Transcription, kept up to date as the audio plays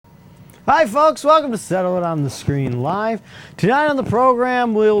Hi folks, welcome to Settle It on the Screen Live. Tonight on the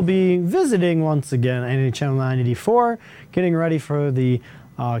program we'll be visiting once again NHL 94, getting ready for the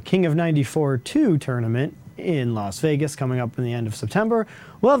King of 94 2 tournament in Las Vegas coming up in the end of September.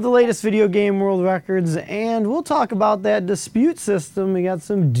 We'll have the latest video game world records and we'll talk about that dispute system. We got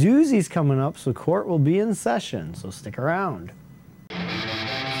some doozies coming up, so court will be in session, so stick around.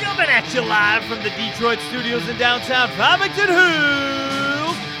 Coming at you live from the Detroit studios in downtown Farmington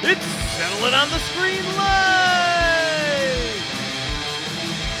Hills, it's Settle It on the Screen Live!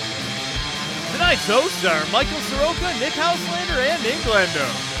 Tonight's hosts are Michael Soroka, Nick Houselander, and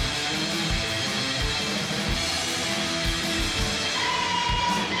Englander.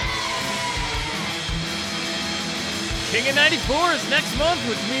 King of 94 is next month,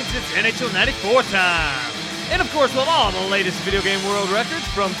 which means it's NHL 94 time. And of course, we'll have all the latest video game world records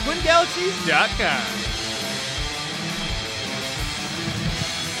from TwinGalaxies.com.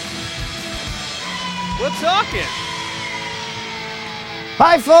 We're talking.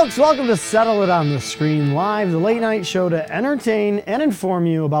 Hi folks, welcome to Settle It on the Screen Live, the late night show to entertain and inform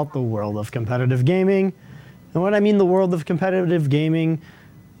you about the world of competitive gaming. And when I mean the world of competitive gaming,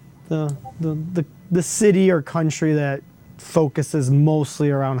 the city or country that focuses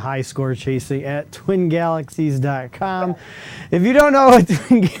mostly around high score chasing at TwinGalaxies.com. If you don't know what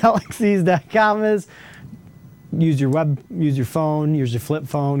TwinGalaxies.com is, use your phone, use your flip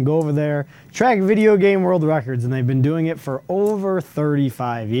phone, go over there, track video game world records, and they've been doing it for over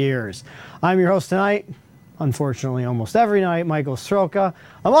 35 years. I'm your host tonight, unfortunately almost every night, Michael Soroka.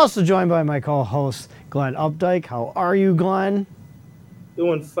 I'm also joined by my co-host, Glenn Updike. How are you, Glenn?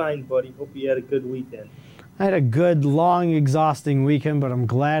 Doing fine, buddy. Hope you had a good weekend. I had a good, long, exhausting weekend, but I'm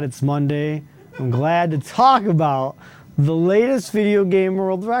glad it's Monday. I'm glad to talk about the latest video game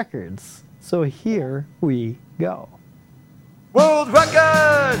world records. So here we go. World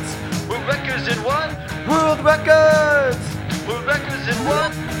records! World records in one! World records! World records in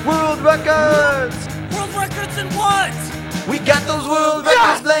one! World records! World records in what? We got those world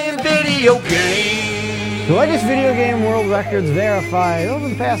records playing video games! The latest video game world records verified over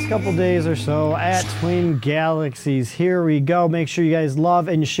the past couple days or so at Twin Galaxies. Here we go. Make sure you guys love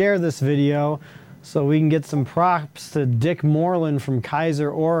and share this video so we can get some props to Dick Moreland from Kaiser,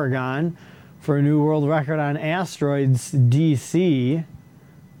 Oregon for a new world record on Asteroids DC. I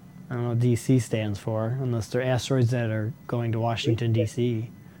don't know what DC stands for, unless they're asteroids that are going to Washington, DC.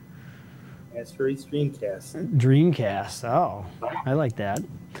 Asteroids Dreamcast. Dreamcast. Oh, I like that.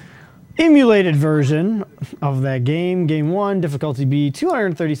 Emulated version of that game. Game 1, difficulty B,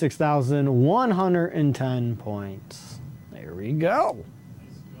 236,110 points. There we go.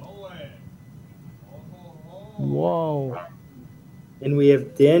 Whoa. And we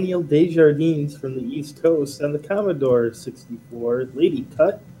have Daniel Desjardins from the East Coast on the Commodore 64. Lady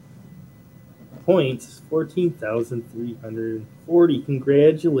Tut. Points, 14,340.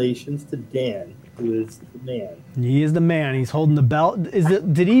 Congratulations to Dan, who is the man. He is the man. He's holding the belt.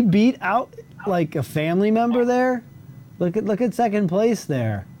 Did he beat out like a family member there? Look at second place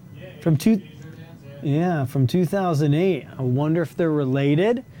there. From 2008. I wonder if they're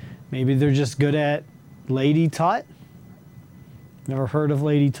related. Maybe they're just good at Lady Tut. Never heard of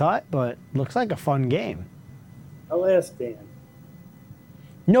Lady Tut, but looks like a fun game. I'll ask Dan.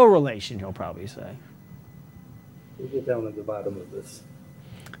 No relation, he'll probably say. We'll get down at the bottom of this.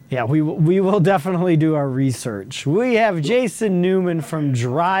 Yeah, we will definitely do our research. We have Jason Newman from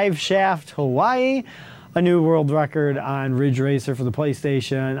Drive Shaft, Hawaii, a new world record on Ridge Racer for the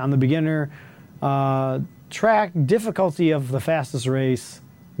PlayStation on the beginner track. Difficulty of the fastest race,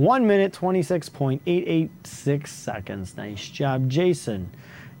 1 minute 26.886 seconds. Nice job, Jason.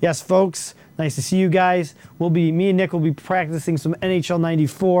 Yes, folks, nice to see you guys. Me and Nick will be practicing some NHL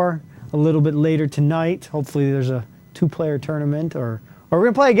 94 a little bit later tonight. Hopefully there's a two-player tournament, or we're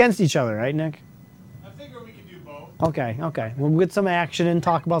going to play against each other, right, Nick? I figure we could do both. Okay. We'll get some action and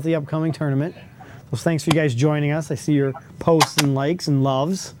talk about the upcoming tournament. So thanks for you guys joining us. I see your posts and likes and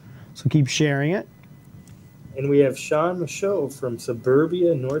loves, so keep sharing it. And we have Sean Michaud from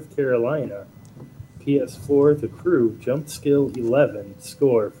Suburbia, North Carolina. PS4, The Crew, Jump Skill 11,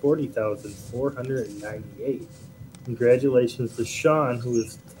 score 40,498. Congratulations to Sean, who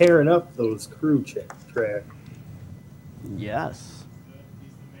is tearing up those crew track. Yes.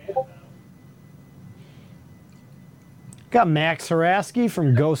 Got Max Haraski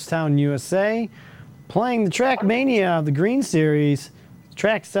from Ghost Town, USA, playing the Trackmania, the Green Series,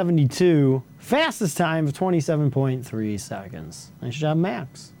 track 72, fastest time of 27.3 seconds. Nice job,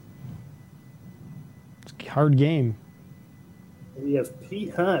 Max. It's a hard game. We have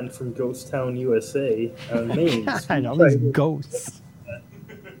Pete Hahn from Ghost Town, USA on Maine. God, all these ghosts.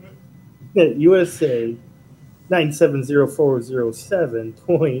 USA 970,407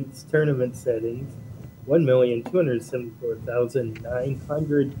 points. Tournament settings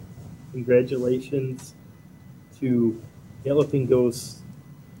 1,274,900. Congratulations to Galloping Ghost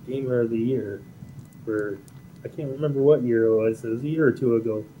Gamer of the Year for, I can't remember what year it was. It was a year or two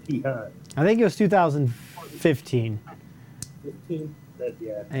ago. P-Hot. I think it was 2015. 15?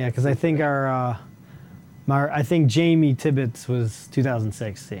 Yeah. Yeah, because I think I think Jamie Tibbetts was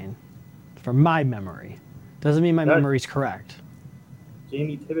 2016, from my memory. Doesn't mean my memory's correct.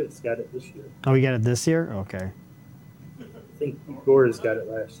 Jamie Tibbetts got it this year. Oh, we got it this year? Okay. I think Gore's got it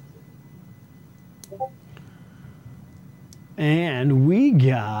last year. And we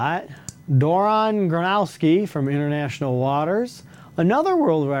got Doron Gronowski from International Waters. Another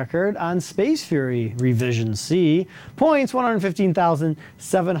world record on Space Fury Revision C. Points,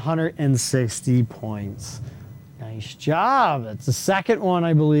 115,760 points. Nice job. That's the second one,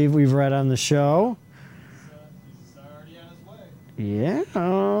 I believe, we've read on the show. He's already on his way.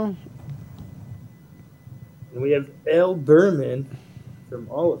 Yeah. And we have Al Berman from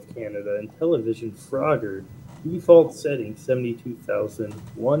all of Canada and Television Frogger. Default setting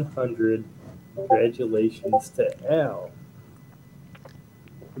 72,100. Congratulations to Al.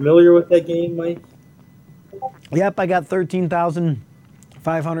 Familiar with that game, Mike? Yep, I got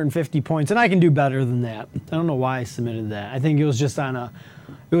 13,550 points, and I can do better than that. I don't know why I submitted that. I think it was just on a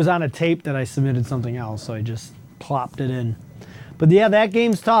tape that I submitted something else, so I just plopped it in. But yeah, that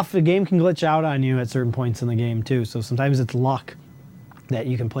game's tough. The game can glitch out on you at certain points in the game too, so sometimes it's luck that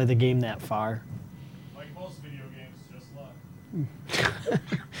you can play the game that far. Like most video games, just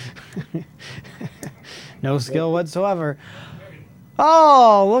luck. No skill whatsoever.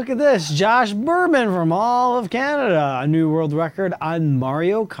 Oh, look at this. Josh Berman from all of Canada. A new world record on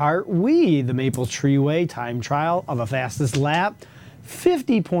Mario Kart Wii. The Maple Tree Way time trial of a fastest lap.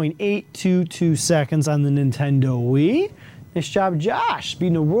 50.822 seconds on the Nintendo Wii. Nice job, Josh.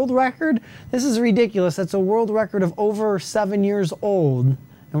 Beating a world record. This is ridiculous. That's a world record of over 7 years old.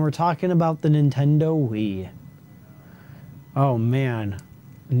 And we're talking about the Nintendo Wii. Oh, man.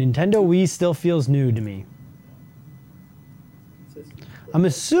 The Nintendo Wii still feels new to me. I'm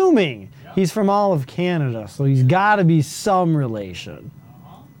assuming he's from all of Canada, so he's got to be some relation.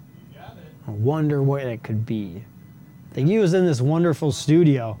 You got it. I wonder what it could be. I think he was in this wonderful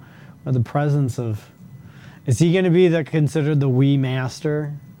studio with the presence of... Is he going to be considered the Wii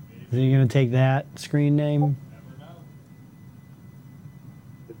Master? Is he going to take that screen name? Never know.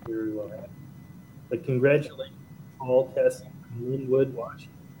 Very well. But congratulations to Paul Tess from Linwood,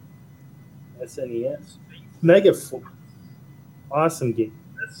 Washington. SNES. Mega Force. Awesome game.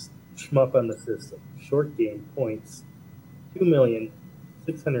 Best shmup on the system. Short game points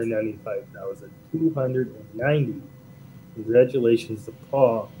 2,695,290. Congratulations to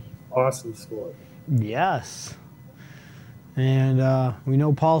Paul. Awesome score. Yes. And we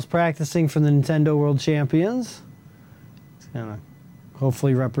know Paul's practicing for the Nintendo World Champions. He's going to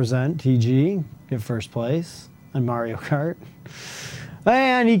hopefully represent TG, get first place on Mario Kart.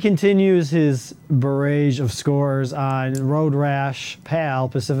 And he continues his barrage of scores on Road Rash PAL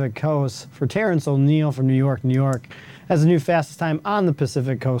Pacific Coast for Terrence O'Neill from New York, New York. Has the new fastest time on the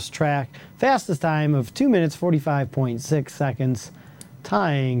Pacific Coast track. Fastest time of 2 minutes, 45.6 seconds,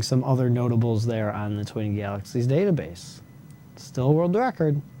 tying some other notables there on the Twin Galaxies database. Still a world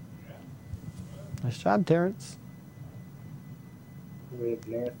record. Nice job, Terrence. We have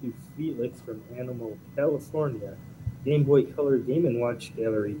Matthew Felix from Animal, California. Game Boy Color Game & Watch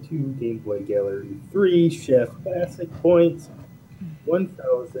Gallery 2, Game Boy Gallery 3, Chef Classic points,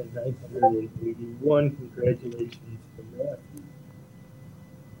 1,981. Congratulations to Matthew.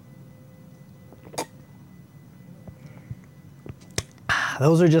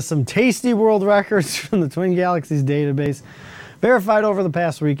 Those are just some tasty world records from the Twin Galaxies database, verified over the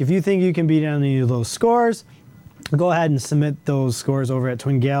past week. If you think you can beat any of those scores, go ahead and submit those scores over at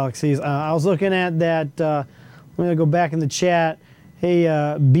Twin Galaxies. I was looking at that... I'm going to go back in the chat. Hey,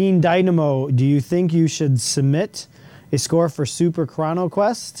 Bean Dynamo, do you think you should submit a score for Super Chrono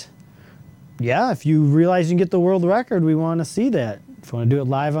Quest? Yeah, if you realize you can get the world record, we want to see that. If you want to do it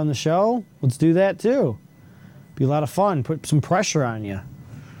live on the show, let's do that too. Be a lot of fun. Put some pressure on you.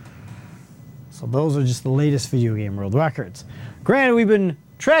 So those are just the latest video game world records. Granted, we've been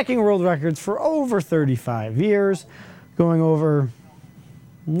tracking world records for over 35 years, going over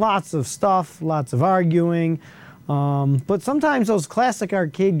lots of stuff, lots of arguing. But sometimes those classic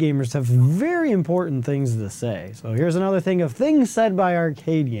arcade gamers have very important things to say. So here's another thing of things said by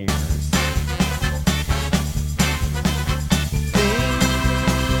arcade gamers.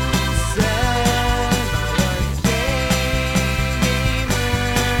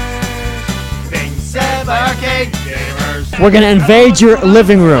 arcade gamers. We're gonna invade your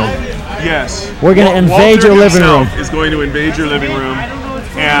living room. Yes. We're gonna invade your living room. Is going to invade your living room,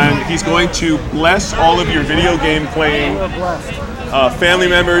 and he's going to bless all of your video game playing family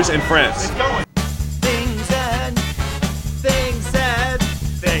members and friends. Things said, things said,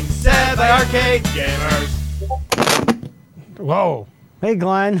 things said by arcade gamers. Whoa. Hey,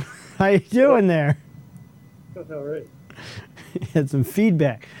 Glenn. How you doing there? All right. Had some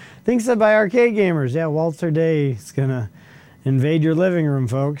feedback. Things said by arcade gamers. Yeah, Walter Day is gonna invade your living room,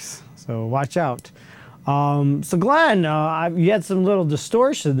 folks. So watch out. So Glenn, you had some little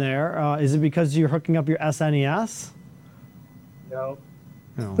distortion there. Is it because you're hooking up your SNES? No.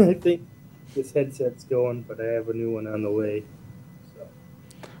 No. I think this headset's going, but I have a new one on the way. So.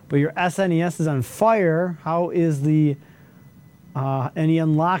 But your SNES is on fire. How is the any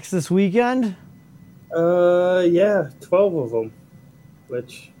unlocks this weekend? Yeah, 12 of them,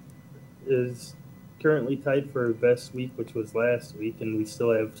 which is currently tied for best week, which was last week, and we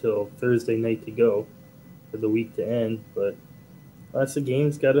still have till Thursday night to go for the week to end. But lots of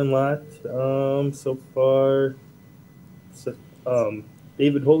games got unlocked so far. So,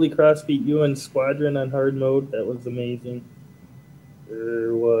 David Holycross beat UN Squadron on hard mode. That was amazing.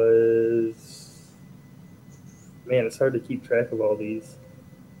 There was, man, it's hard to keep track of all these.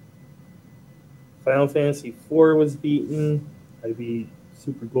 Final Fantasy IV was beaten. I beat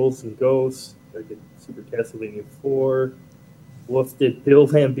Super Ghouls and Ghosts. I did Super Castlevania 4. Wolf did Bill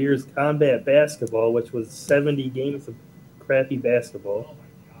Lambier's Combat Basketball, which was 70 games of crappy basketball.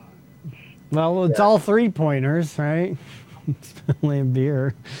 Well, it's all 3-pointers, right?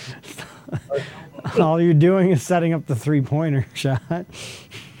 Lambier. All you're doing is setting up the 3-pointer shot.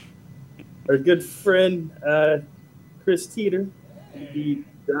 Our good friend Chris Teeter beat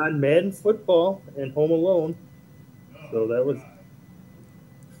John Madden Football and Home Alone. So that was...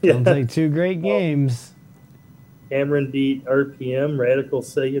 Sounds like two great games. Cameron beat RPM, Radical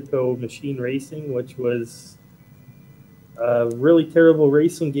Seiko Machine Racing, which was a really terrible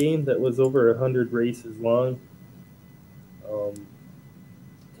racing game that was over 100 races long.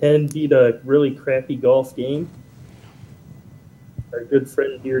 10 beat a really crappy golf game. Our good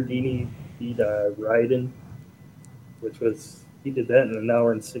friend Deardini beat Raiden, which was, he did that in 1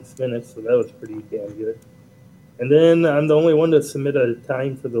 hour and 6 minutes, so that was pretty damn good. And then I'm the only one to submit a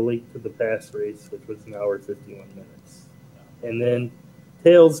time for the Lake to the Past race, which was 1 hour 51 minutes. And then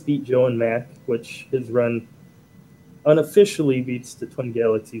Tails beat Joe and Mac, which his run unofficially beats the Twin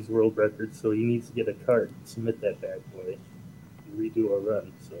Galaxies world record, so he needs to get a card and submit that bad boy and redo a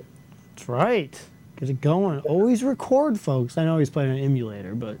run. So That's right. Get it going. Always record, folks. I know he's playing an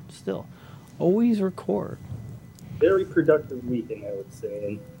emulator, but still, always record. very productive weekend, I would say,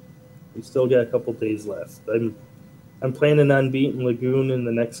 and we still got a couple days left. I'm planning on beating Lagoon in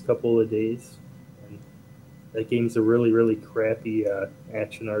the next couple of days. And that game's a really, really crappy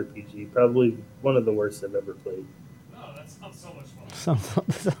action RPG. Probably one of the worst I've ever played. No, that sounds so much fun.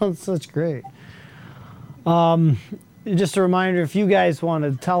 Sounds such great. Just a reminder, if you guys want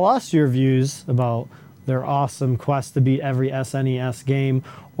to tell us your views about their awesome quest to beat every SNES game,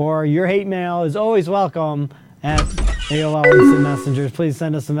 or your hate mail is always welcome at AOL Instant Messengers. Please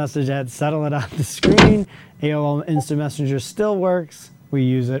send us a message at Settle It On The Screen. AOL Instant Messenger still works. We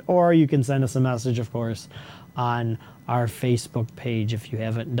use it. Or you can send us a message, of course, on our Facebook page if you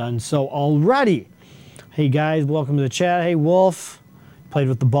haven't done so already. Hey guys, welcome to the chat. Hey Wolf, played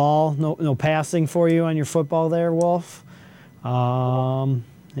with the ball. No passing for you on your football there, Wolf.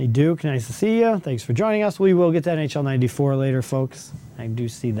 Hey Duke, nice to see you. Thanks for joining us. We will get to NHL 94 later, folks. I do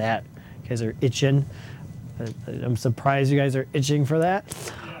see that. You guys are itching. I'm surprised you guys are itching for that.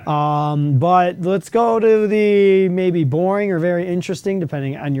 But let's go to the maybe boring or very interesting,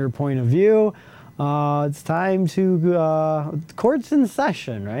 depending on your point of view. It's time to courts in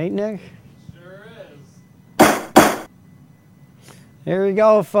session, right, Nick? Sure is. There we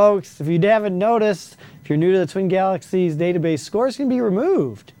go, folks. If you haven't noticed, if you're new to the Twin Galaxies database, scores can be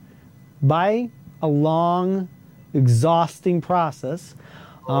removed by a long, exhausting process.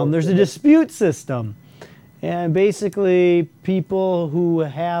 There's a dispute system. And basically, people who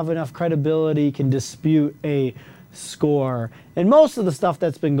have enough credibility can dispute a score. And most of the stuff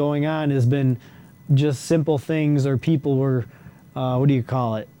that's been going on has been just simple things, or people were, what do you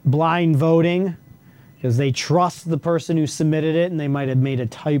call it, blind voting, because they trust the person who submitted it and they might have made a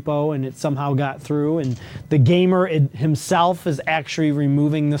typo and it somehow got through, and the gamer himself is actually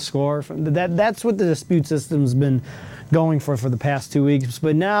removing the score from that's what the dispute system's been going for the past 2 weeks.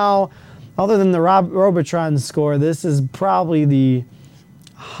 But now, other than the Robotron score, this is probably the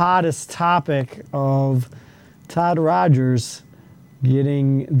hottest topic of Todd Rogers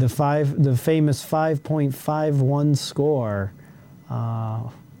getting the famous 5.51 score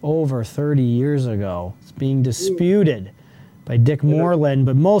over 30 years ago. It's being disputed by Dick Moreland,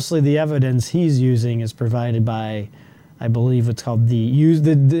 but mostly the evidence he's using is provided by, I believe it's called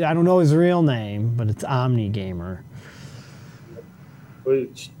I don't know his real name, but it's OmniGamer.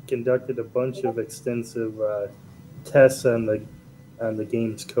 Which conducted a bunch of extensive tests on the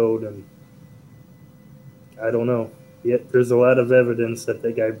game's code, and I don't know. Yet there's a lot of evidence that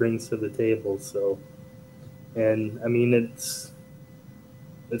the guy brings to the table. So, and I mean, it's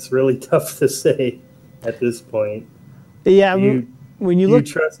really tough to say at this point. Yeah, when you look,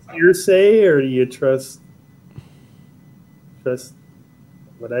 trust hearsay, or do you trust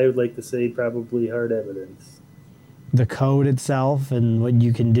what I would like to say probably hard evidence? The code itself and what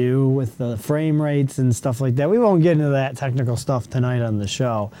you can do with the frame rates and stuff like that. We won't get into that technical stuff tonight on the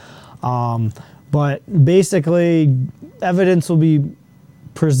show. But basically, evidence will be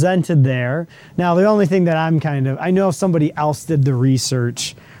presented there. Now, the only thing that I know somebody else did the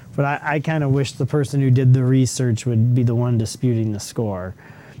research, but I kind of wish the person who did the research would be the one disputing the score.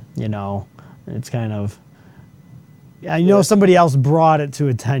 You know, it's kind of, I know somebody else brought it to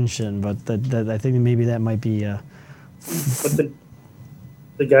attention, but that I think maybe that might be But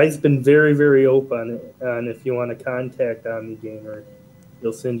the guy's been very, very open on if you want to contact OmniGamer,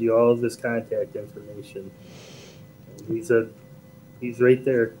 he'll send you all of his contact information. And he's right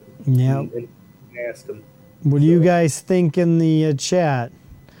there. Yeah. And ask him. What do you guys think in the chat?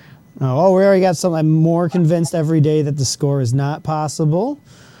 Oh, we already got some. I'm more convinced every day that the score is not possible.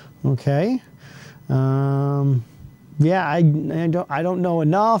 Okay. Yeah, I don't know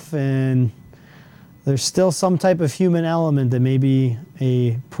enough, and there's still some type of human element that maybe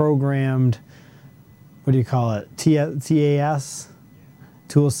a programmed, what do you call it, TAS,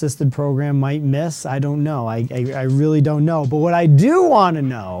 tool-assisted program might miss. I don't know. I really don't know. But what I do want to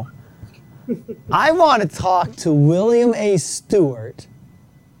know, I want to talk to William A. Stewart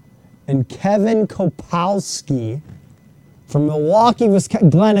and Kevin Kopowski from Milwaukee,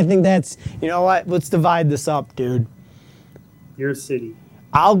 Wisconsin. Glenn, I think that's, you know what? Let's divide this up, dude. Your city.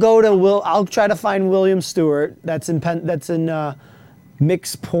 I'll try to find William Stewart. That's in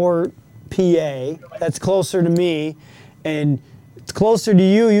Mixport, PA. That's closer to me, and it's closer to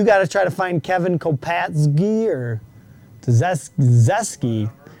you. You got to try to find Kevin Kopowski or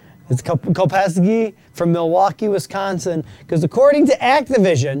Zeski. It's Kopowski from Milwaukee, Wisconsin. Because according to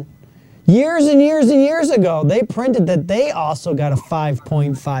Activision, years and years and years ago, they printed that they also got a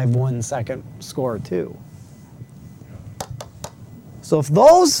 5.51 second score too. So if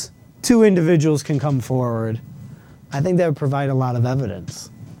those two individuals can come forward, I think that would provide a lot of evidence.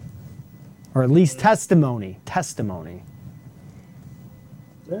 Or at least testimony.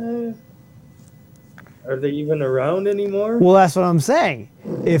 Are they even around anymore? Well, that's what I'm saying.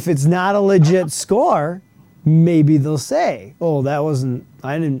 If it's not a legit score, maybe they'll say, "Oh, that wasn't.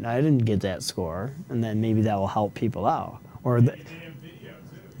 I didn't get that score," and then maybe that will help people out. Or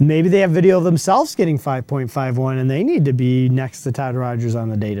maybe they have video of themselves getting 5.51, and they need to be next to Todd Rogers on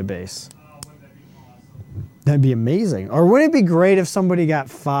the database. Wouldn't that be awesome? That'd be amazing. Or wouldn't it be great if somebody got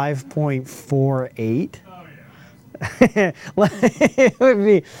 5.48? Oh, yeah. It would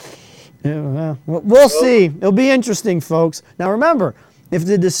be. Yeah, well, we'll see. It'll be interesting, folks. Now remember, if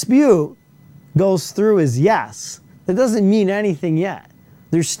the dispute goes through as yes, that doesn't mean anything yet.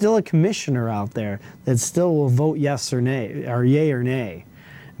 There's still a commissioner out there that still will vote yes or nay, or yay or nay.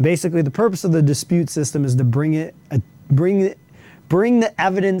 Basically, the purpose of the dispute system is to bring the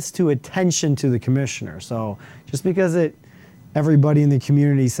evidence to attention to the commissioner. So just because everybody in the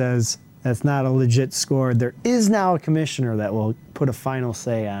community says that's not a legit score, there is now a commissioner that will put a final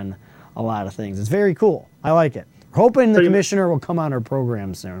say on a lot of things. It's very cool. I like it. We're hoping the commissioner will come on our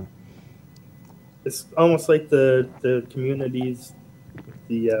program soon. It's almost like the communities,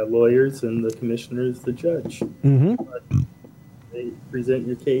 the lawyers, and the commissioners, the judge. Mm-hmm. They present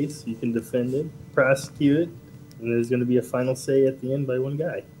your case, you can defend it, prosecute it, and there's going to be a final say at the end by one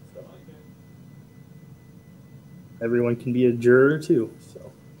guy. So everyone can be a juror too.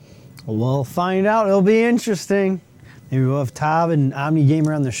 So we'll find out. It'll be interesting. Maybe we'll have Todd and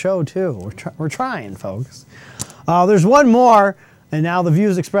OmniGamer on the show too. We're trying, folks. There's one more, and now the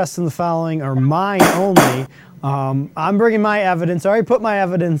views expressed in the following are mine only. I'm bringing my evidence. I already put my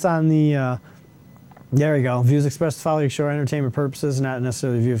evidence on the. There we go. Views expressed in the following show are entertainment purposes, not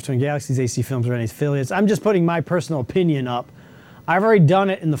necessarily the view of Twin Galaxies, AC Films, or any affiliates. I'm just putting my personal opinion up. I've already done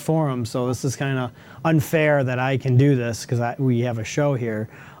it in the forum, so this is kind of unfair that I can do this because we have a show here.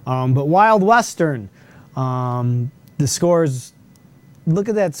 But Wild Western, the scores, look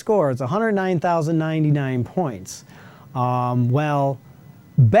at that score. It's 109,099 points. Well,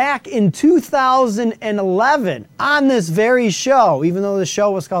 back in 2011, on this very show, even though the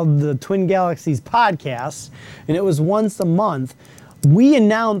show was called the Twin Galaxies Podcast, and it was once a month, we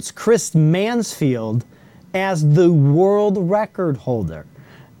announced Chris Mansfield as the world record holder.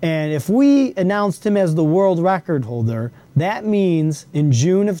 And if we announced him as the world record holder, that means in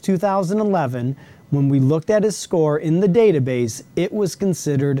June of 2011, when we looked at his score in the database, it was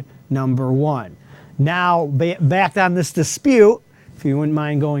considered number one. Now, back on this dispute, if you wouldn't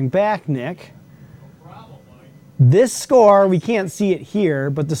mind going back, Nick, this score, we can't see it here,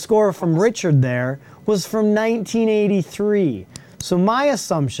 but the score from Richard there was from 1983. So my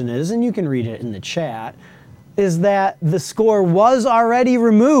assumption is, and you can read it in the chat, is that the score was already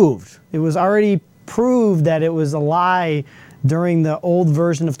removed. It was already proved that it was a lie during the old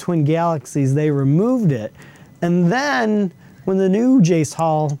version of Twin Galaxies. They removed it. And then when the new Jace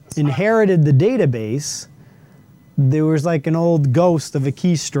Hall inherited the database, there was like an old ghost of a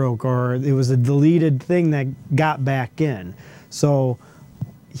keystroke, or it was a deleted thing that got back in. So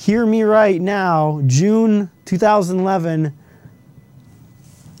hear me right now, June 2011,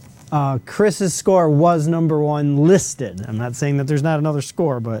 Chris's score was number one listed. I'm not saying that there's not another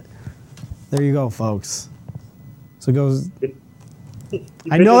score, but there you go, folks. So it goes.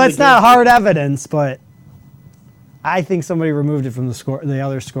 I know that's not hard evidence, but I think somebody removed it from the score, the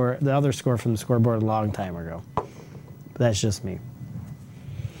other score from the scoreboard a long time ago. But that's just me.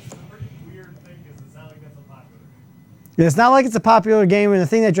 The pretty weird thing is it's not like that's a popular game. It's not like it's a popular game, and the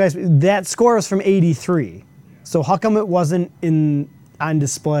thing that drives me, that score is from '83. So how come it wasn't on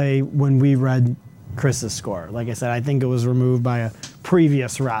display when we read Chris's score? Like I said, I think it was removed by a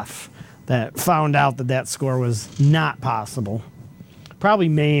previous ref that found out that that score was not possible. Probably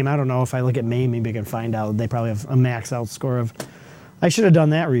MAME. I don't know. If I look at MAME, maybe I can find out. They probably have a max out score of. I should have done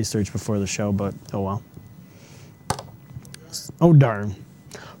that research before the show, but oh well. Oh darn.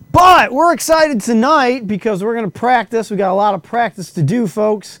 But we're excited tonight because we're going to practice. We got a lot of practice to do,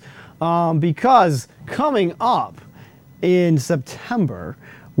 folks, because coming up in September,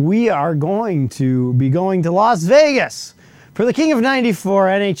 we are going to be going to Las Vegas for the King of 94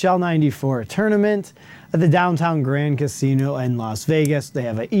 NHL 94 tournament at the Downtown Grand Casino in Las Vegas. They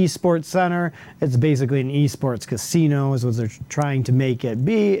have an esports center. It's basically an esports casino is what they're trying to make it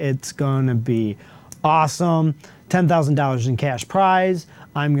be. It's going to be awesome. $10,000 in cash prize.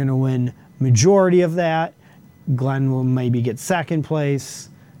 I'm going to win majority of that. Glenn will maybe get second place.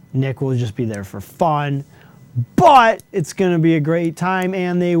 Nick will just be there for fun. But it's going to be a great time,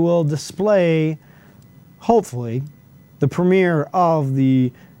 and they will display, hopefully, the premiere of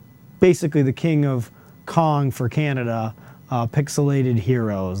basically the King of Kong for Canada, Pixelated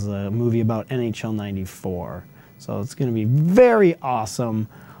Heroes, a movie about NHL 94. So it's going to be very awesome.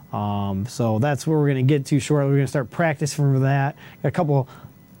 So that's where we're going to get to shortly. We're going to start practicing for that. Got a couple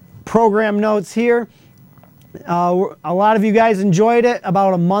program notes here. A lot of you guys enjoyed it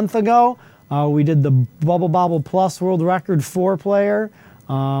about a month ago. We did the Bubble Bobble Plus World Record 4-player.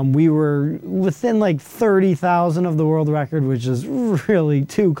 We were within like 30,000 of the world record, which is really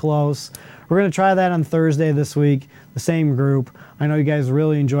too close. We're going to try that on Thursday this week, the same group. I know you guys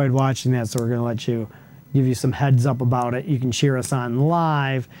really enjoyed watching that, so we're going to give you some heads up about it. You can cheer us on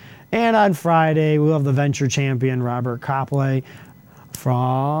live. And on Friday, we'll have the Venture Champion, Robert Copley,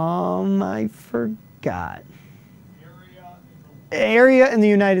 from, I forgot, area in the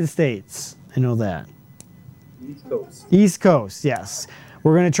United States. I know that. East Coast. East Coast, yes.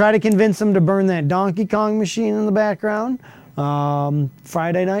 We're going to try to convince him to burn that Donkey Kong machine in the background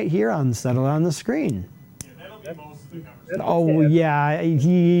Friday night here on Settle on the Screen. Yeah, that'll be most of the conversation. Oh, yeah,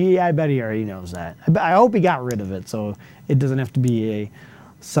 I bet he already knows that. I hope he got rid of it so it doesn't have to be a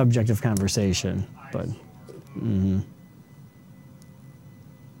subject of conversation. But,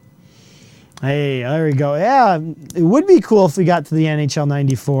 Hey, there we go. Yeah, it would be cool if we got to the NHL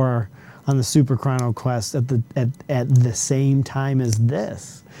 94 on the Super Chrono Quest at the same time as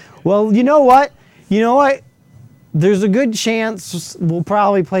this. Well, you know what? There's a good chance we'll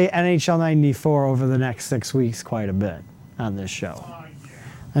probably play NHL 94 over the next 6 weeks quite a bit on this show.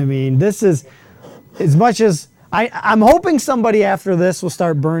 I mean, this is, as much as, I'm hoping somebody after this will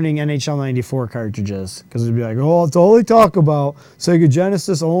start burning NHL 94 cartridges, because it'd be like, oh, it's all they talk about. Sega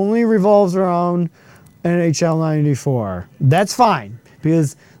Genesis only revolves around NHL 94. That's fine,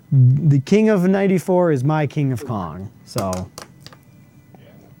 because the King of 94 is my King of Kong. So. Yeah,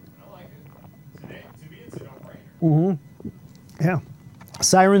 I like it. To me, it's a no-brainer. Yeah.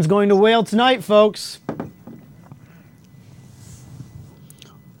 Siren's going to Whale tonight, folks.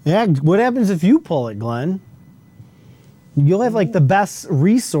 Yeah, what happens if you pull it, Glenn? You'll have like the best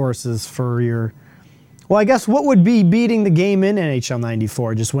resources for your. Well, I guess what would be beating the game in NHL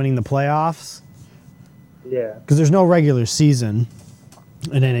 94? Just winning the playoffs? Yeah. Because there's no regular season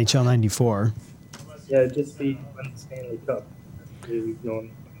in NHL 94. Yeah, just be win the Stanley Cup. Maybe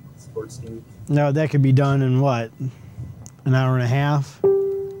going sports teams. No, that could be done in what? An hour and a half?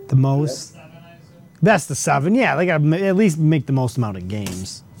 The most? Best of 7. Yeah, they got to at least make the most amount of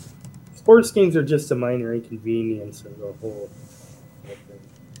games. Sports games are just a minor inconvenience in the whole thing.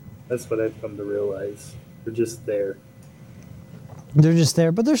 That's what I've come to realize. They're just there. They're just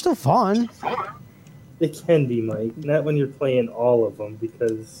there, but they're still fun. They can be, Mike. Not when you're playing all of them,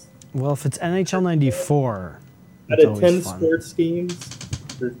 because Well, if it's NHL 94, out it's of always 10 fun. sports games,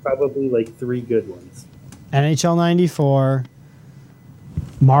 there's probably like 3 good ones. NHL 94,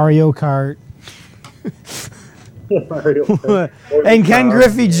 Mario Kart, Mario Kart, and Ken Mario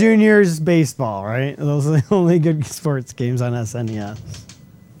Griffey Jr.'s baseball, right? Those are the only good sports games on SNES.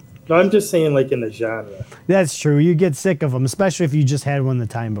 No, I'm just saying, like in the genre, That's true. You get sick of them, especially if you just had one the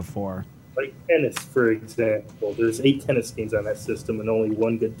time before. like tennis, for example. There's 8 tennis games on that system, and only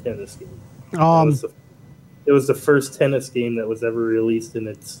 1 good tennis game. It was the first tennis game that was ever released, and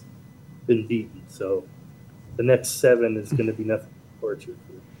it's been beaten. So the next 7 is going to be nothing but torture.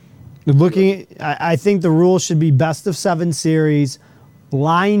 I think the rule should be best of 7 series,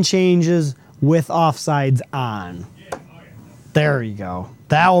 line changes with offsides on. There you go.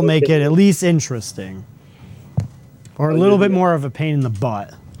 That will make it at least interesting. Or a little bit more of a pain in the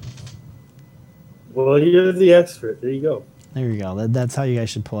butt. Well, you're the expert. There you go. There you go. That's how you guys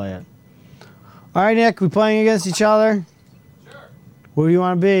should play it. All right, Nick, we playing against each other? Sure. Who do you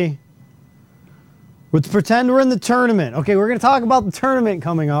want to be? Let's pretend we're in the tournament. Okay, we're going to talk about the tournament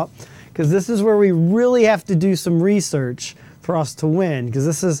coming up because this is where we really have to do some research for us to win because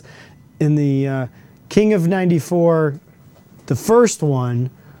this is in the King of 94, the first one.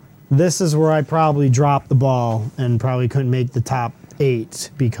 This is where I probably dropped the ball and probably couldn't make the top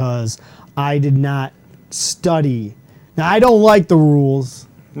 8 because I did not study. Now, I don't like the rules.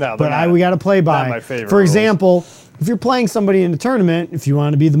 No, But we got to play by. not my favorite For rules. example, if you're playing somebody in a tournament, if you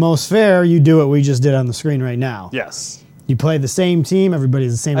want to be the most fair, you do what we just did on the screen right now. Yes. You play the same team,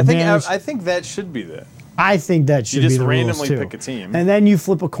 everybody's the same advantage. I think that should be the. I think that should just be the randomly rules too. pick a team. And then you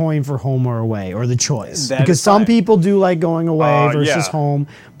flip a coin for home or away, or the choice. That Because is some fine. people do like going away versus yeah. home,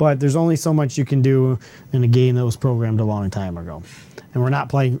 but there's only so much you can do in a game that was programmed a long time ago. And we're not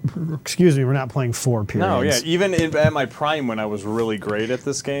playing, we're not playing 4 periods. No, yeah. Even at my prime when I was really great at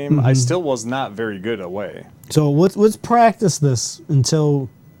this game, I still was not very good away. So let's practice this until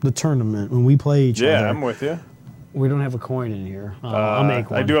the tournament when we play each other. Yeah, I'm with you. We don't have a coin in here. I'll make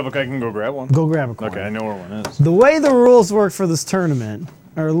one. I do have I can go grab one. Go grab a coin. Okay, I know where one is. The way the rules work for this tournament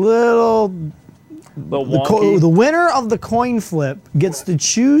are a little. Little The wonky. winner of the coin flip gets to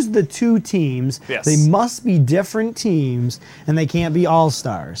choose the 2 teams. Yes. They must be different teams, and they can't be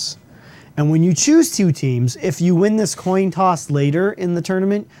all-stars. And when you choose 2 teams, if you win this coin toss later in the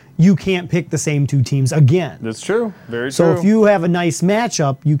tournament, you can't pick the same 2 teams again. That's true. Very So true. if you have a nice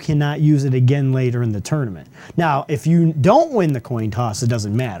matchup, you cannot use it again later in the tournament. Now, if you don't win the coin toss, it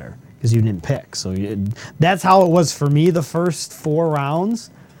doesn't matter because you didn't pick. So that's how it was for me the first 4 rounds.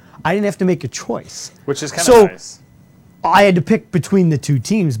 I didn't have to make a choice. Which is kind So- of nice. I had to pick between the 2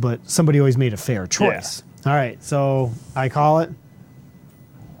 teams, but somebody always made a fair choice. All right, so I call it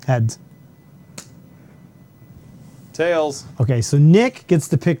heads. Tails. Okay, so Nick gets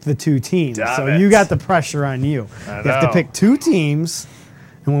to pick the 2 teams. Damn so it. you got the pressure on you. I You have to know. pick 2 teams,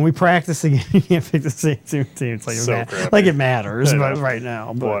 and when we practice again, you can't pick the same 2 teams. Like, So crappy. like it matters, I but know. right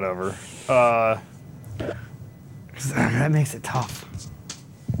now. But Whatever. that makes it tough.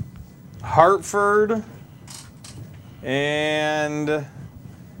 Hartford and The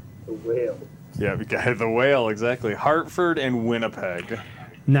whale. yeah, we got the whale exactly. Hartford and Winnipeg.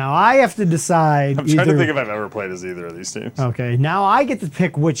 Now I have to decide. I'm trying to think if I've ever played as either of these teams. Okay, now I get to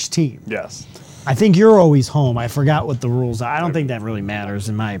pick which team. Yes. I think you're always home. I forgot what the rules are. I don't think that really matters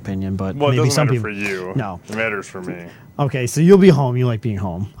in my opinion, but Well, it maybe doesn't some matter people. for you. No. It matters for me. Okay, so you'll be home. You like being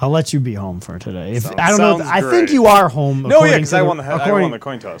home. I'll let you be home for today. If I don't know, Sounds I think great. you are home. No, yeah, according because to I the- won the according-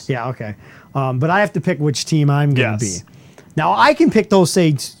 coin toss. Yeah, okay. But I have to pick which team I'm going to Yes. be. Now I can pick those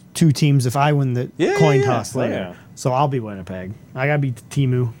 2 teams if I win the Yeah, coin yeah, toss yeah. later. Yeah. So I'll be Winnipeg. I got to beat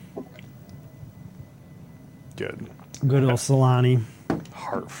Timu. Good. Good old Solani.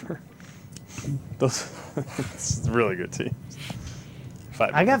 Hartford. Those it's a really good team.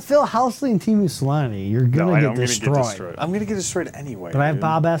 I got Phil Housley and Timu Solani. You're going to get destroyed. I'm gonna get destroyed anyway. But I have dude.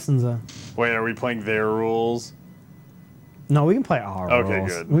 Bob Essenza. Wait, are we playing their rules? No, we can play our Okay,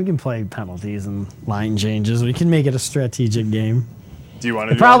 rules. good. We can play penalties and line changes. We can make it a strategic game. Do you want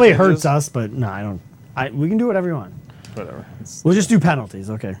to? It probably hurts us, but no, I don't. We can do whatever you want. Whatever. It's We'll just do penalties.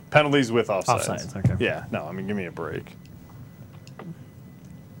 Okay. penalties with offsides. Offsides, okay. Yeah, no, I mean, give me a break.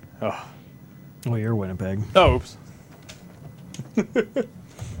 Oh, Well, you're Winnipeg. oh oops.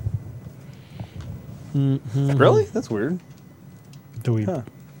 Really? That's weird. Do we? Huh.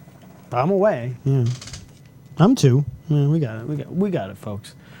 I'm away. Yeah. I'm 2. Yeah, we got it. We got it,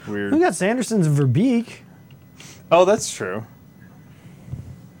 folks. Weird. We got Sanderson's and Verbeek. Oh, that's true.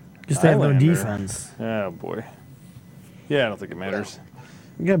 Just they have no Highlander. defense. Oh, boy. Yeah, I don't think it matters.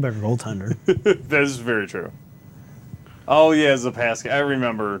 You got a better goaltender. That is very true. Oh, yeah, as a pass guy. I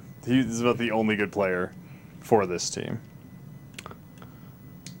remember he's about the only good player for this team.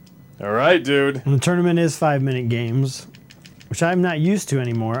 All right, dude. And the tournament is 5-minute games, which I'm not used to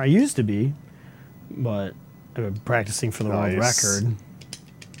anymore. I used to be, but I've been practicing for the world Nice. record.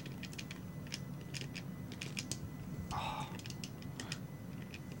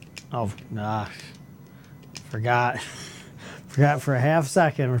 Oh, gosh. Forgot. Forgot for a half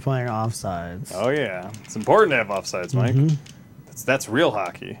second we're playing offsides. Oh, yeah. It's important to have offsides, Mike. That's real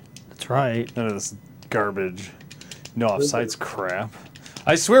hockey. That's right. None of this garbage. No offsides crap.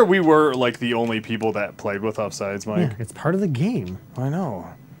 I swear we were like the only people that played with offsides, Mike. Yeah, it's part of the game. I know.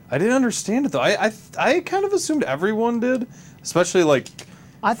 I didn't understand it though. I kind of assumed everyone did, especially like.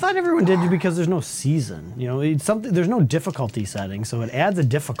 I thought everyone did because there's no season. You know, it's something. There's no difficulty setting, so it adds a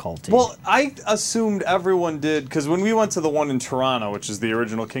difficulty. Well, I assumed everyone did because when we went to the one in Toronto, which is the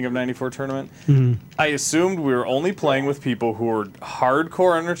original King of '94 tournament, I assumed we were only playing with people who were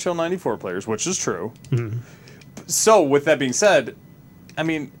hardcore NHL '94 players, which is true. So, with that being said, I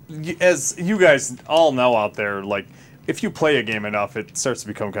mean, as you guys all know out there, like, if you play a game enough, it starts to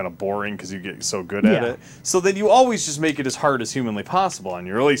become kind of boring because you get so good at Yeah. it. So then you always just make it as hard as humanly possible on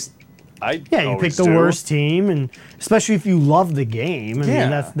you, or at least I yeah, you always pick the do. worst team, and especially if you love the game. I Yeah.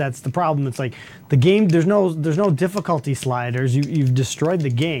 mean, that's the problem. It's like the game. There's no difficulty sliders. You've destroyed the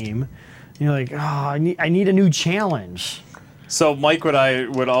game. And you're like, oh, I need a new challenge. So Mike I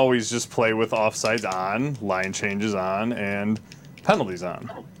would always just play with offsides on, line changes on, and penalties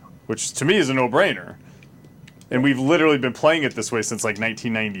on, which to me is a no-brainer. And we've literally been playing it this way since like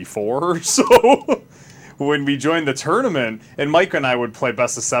 1994 or so. When we joined the tournament, and Mike and I would play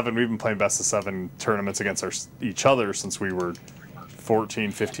best of 7. We've been playing best of 7 tournaments against each other since we were 14,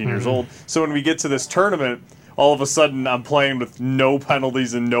 15 years old. So when we get to this tournament, all of a sudden I'm playing with no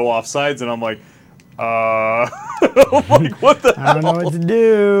penalties and no offsides, and I'm like, I'm like, what the I don't know what to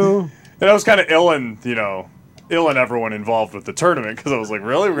do. And I was kind of illing everyone involved with the tournament because I was like,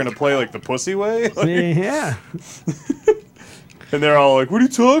 really? We're going to play like the pussy way? Like, Yeah. and they're all like, what are you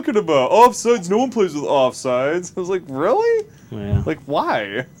talking about? Offsides? No one plays with offsides. I was like, really? Yeah. Like,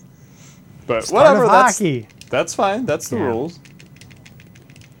 why? But Part whatever. of hockey. That's fine. That's the Yeah. rules.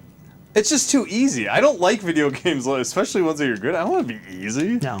 It's just too easy. I don't like video games, especially ones that you're good at. I don't want to be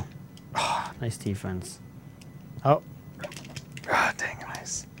easy. No. Nice defense. Oh. Ah, dang it,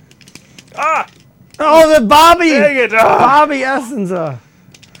 nice. Ah! Oh, the Bobby. Dang it! Ah! Bobby Essence. Oh.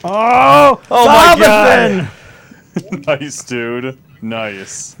 Oh my Bobby! God. Nice, dude.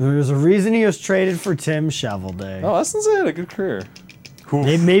 Nice. There's a reason he was traded for Tim Shovelday. Oh, Essence had a good career.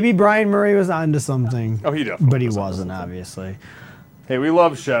 Maybe Brian Murray was onto something. Oh, he definitely But he was onto wasn't, something. obviously. Hey, we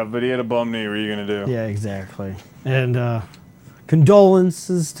love Chev, but he had a bum knee. What are you going to do? Yeah, exactly. And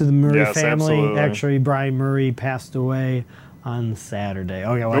condolences to the Murray Yes, family. absolutely. Actually, Brian Murray passed away on Saturday.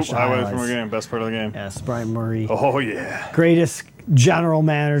 Oh, yeah, watch the Highlights highlights. from the game. Best part of the game. Yes, Brian Murray. Oh, yeah. Greatest general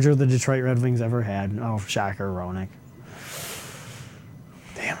manager the Detroit Red Wings ever had. Oh, shocker, Roenick.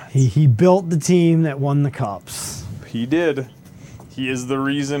 Damn it. He built the team that won the cups. He did. He is the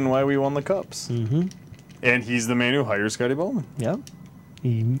reason why we won the Cups. Mm-hmm. And he's the man who hired Scotty Bowman. Yep.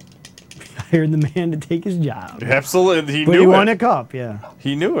 He hired the man to take his job. Absolutely. He But knew he it. won a cup, yeah.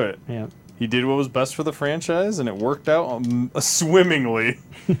 He knew it. Yeah. He did what was best for the franchise, and it worked out swimmingly.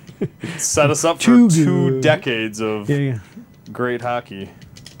 It set us up for Too two good. decades of Yeah. great hockey.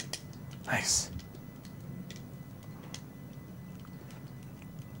 Nice.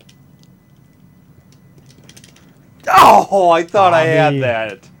 Oh, I thought I had Bobby.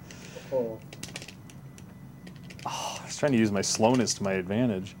 that. Oh, I was trying to use my slowness to my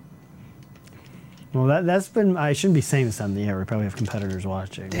advantage. Well, that's been. I shouldn't be saying this on the air. We probably have competitors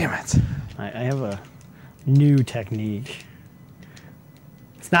watching. Damn it. I have a new technique.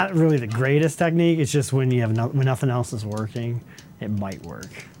 It's not really the greatest technique. It's just when you have when nothing else is working, it might work.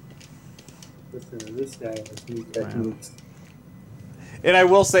 listen to this guy and his new techniques. And I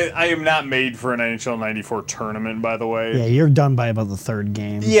will say, I am not made for an NHL 94 tournament, by the way. Yeah, you're done by about the third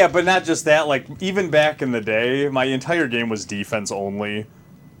game. Yeah, but not just that. Like, even back in the day, my entire game was defense only.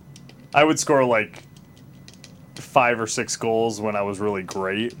 I would score, like, 5 or 6 goals when I was really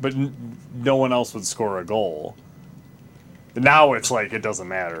great, but no one else would score a goal. Now it's like it doesn't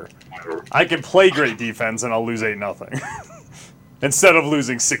matter. I can play great defense and I'll lose 8-0 instead of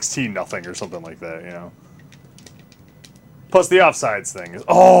losing 16-0 or something like that, you know. Plus the offsides thing is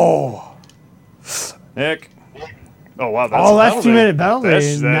Nick. Oh wow, that's 2-minute penalty. That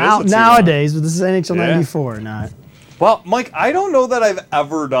is a Nowadays, but this is NHL Yeah. 94, not. Well, Mike, I don't know that I've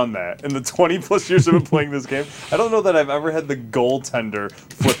ever done that in the 20 plus years I've been playing this game. I don't know that I've ever had the goaltender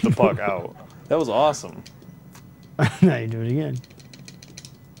flip the puck out. That was awesome. Now you do it again.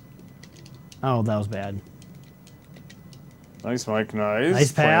 Oh, that was bad. Nice, Mike. Nice.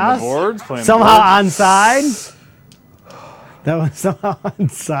 Nice Playing pass. the boards. Playing Somehow the boards. onside. That was somehow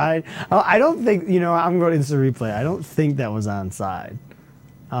onside. Oh, I don't think, I'm going to instant replay. I don't think that was onside.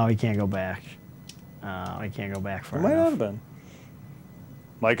 Oh, he can't go back. He can't go back far It might not enough. have been.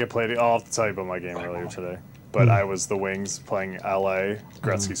 Mike, I played. I'll have to tell you about my game earlier today. But I was the wings playing LA.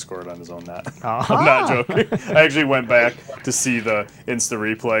 Gretzky scored on his own net. I'm not joking. I actually went back to see the Insta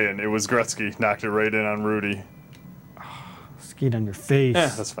replay, and it was Gretzky. Knocked it right in on Rudy. Skeet on your face. Yeah,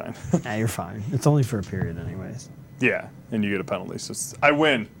 that's fine. Nah, you're fine. It's only for a period anyways. Yeah, and you get a penalty. So I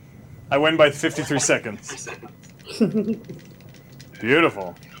win. I win by 53 seconds.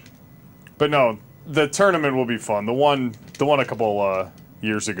 Beautiful. But no, the tournament will be fun. The one a couple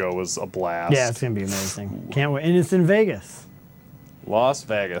years ago was a blast. Yeah, it's going to be amazing. Can't wait. And it's in Vegas. Las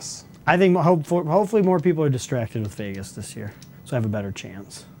Vegas. I think hopefully more people are distracted with Vegas this year, so I have a better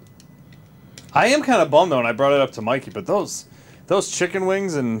chance. I am kind of bummed though, and I brought it up to Mikey, but those chicken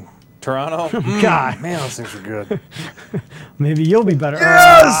wings in Toronto, God. man, those things were good. Maybe you'll be better.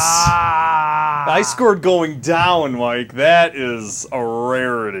 Yes! I scored going down, Mike. That is a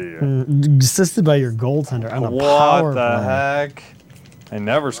rarity. Assisted by your goaltender on a What power the play. heck? I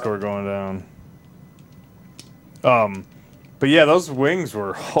never score going down. But yeah, those wings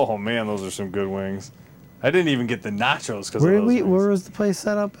were. Oh man, those are some good wings. I didn't even get the nachos because of those wings. Where was the place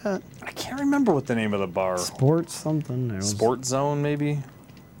set up at? I can't remember what the name of the bar. Sports something. It was, Sport Zone, maybe.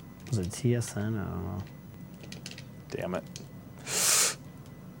 Was it TSN? I don't know. Damn it.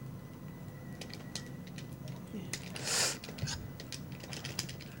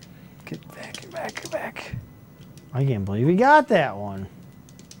 Get back, get back, get back. I can't believe he got that one.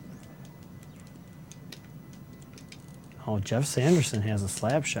 Oh, Jeff Sanderson has a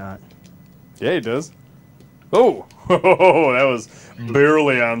slap shot. Yeah, he does. Oh, that was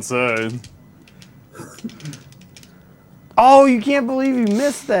barely onside. Oh, you can't believe you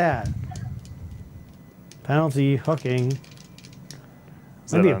missed that. Penalty, hooking.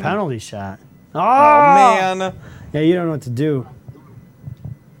 Maybe a penalty shot. Oh, Oh, man. Yeah, you don't know what to do.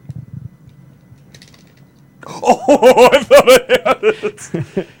 Oh, I thought I had it.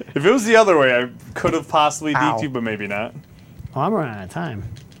 If it was the other way, I could have possibly Ow. DQ'd, but maybe not. Oh, I'm running out of time.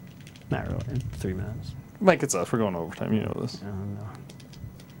 Not really. 3 minutes. Mike, it's us. We're going overtime. You know this. I don't know.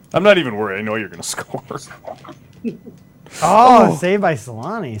 I'm not even worried. I know you're going to score. Oh, saved by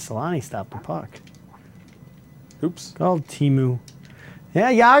Solani. Solani stopped the puck. Oops. Good old Timu. Yeah,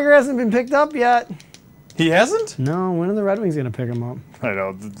 Yager hasn't been picked up yet. He hasn't? No, when are the Red Wings going to pick him up? I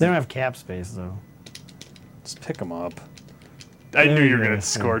know. They don't have cap space, though. Just pick him up. I There knew you you were go. going to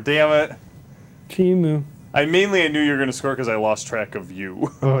score. Damn it. Timu. I knew you were going to score because I lost track of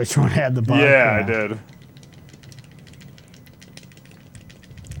you. Oh, which one had the puck? Yeah, I did.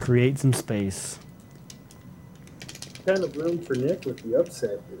 Create some space. Kind of room for Nick with the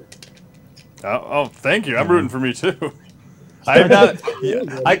upset here. Oh, thank you. I'm rooting for me too.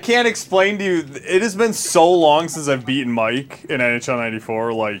 I can't explain to you. It has been so long since I've beaten Mike in NHL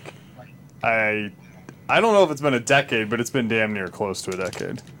 '94. Like, I don't know if it's been a decade, but it's been damn near close to a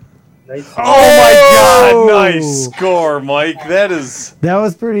decade. Nice. Oh my God! Nice score, Mike. That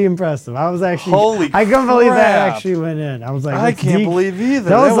was pretty impressive. I was actually Holy I couldn't believe that crap. actually went in. I was like, I let's can't deke. believe either.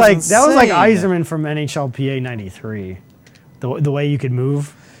 That was like insane. Yzerman from NHLPA '93. The way you could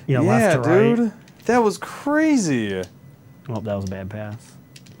move, Yeah, left to right. dude. That was crazy. Well, that was a bad pass.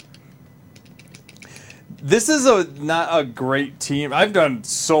 This is not a great team. I've done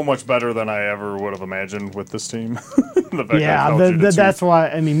so much better than I ever would have imagined with this team. The fact Yeah, I held you to two. that's why.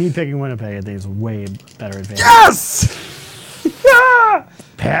 I mean, me picking Winnipeg, I think is way better advantage. Yes! Yeah!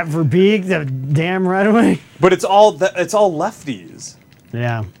 Pat Verbeek, the damn Red Wing. But it's all lefties.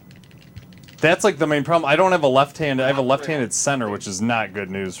 Yeah. That's like the main problem. I don't have a left-handed. I have a left-handed center, which is not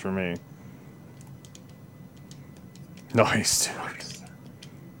good news for me. Nice, dude.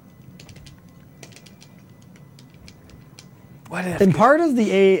 What if? And part of the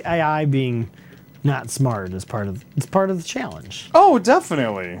AI being not smart is part of the challenge. Oh,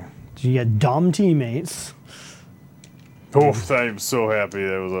 definitely. So you get dumb teammates Oof, I am so happy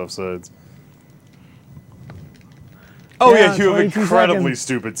that was offsides. Oh yeah, you have 22 incredibly seconds.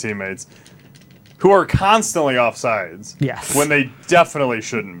 stupid teammates who are constantly offsides. Yes. When they definitely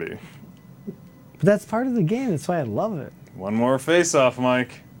shouldn't be. But that's part of the game. That's why I love it. One more face-off,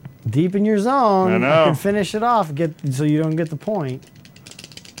 Mike. Deep in your zone. I know. You can finish it off, so you don't get the point.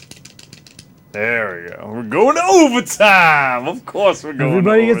 There we go. We're going to overtime. Of course we're going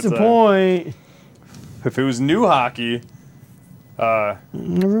Everybody to gets a overtime. point. If it was new hockey,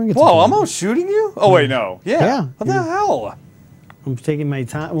 Everyone gets a whoa, I'm point. out shooting you? Oh wait, no. Yeah. Yeah, What the hell? I'm taking my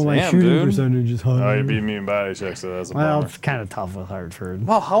time. Well, my Damn, shooting dude. percentage is higher. Oh, you beat me in body check, so that's a Well, bummer. it's kind of tough with Hartford.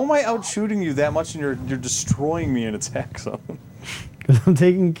 Wow, how am I out shooting you that much and you're destroying me in attack zone? Because I'm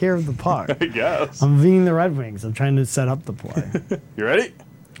taking care of the puck. I guess. I'm being the Red Wings. I'm trying to set up the play. You ready?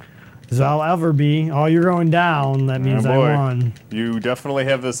 So I'll ever be. Oh, you're going down. That means Oh, I boy. won. You definitely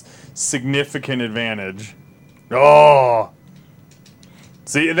have this significant advantage. Oh!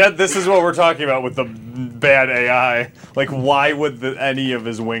 See, this is what we're talking about with the bad AI. Like, why would any of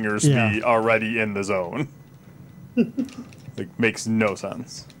his wingers Yeah. be already in the zone? Like, makes no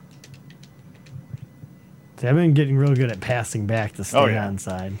sense. See, I've been getting real good at passing back to stay Oh, yeah. on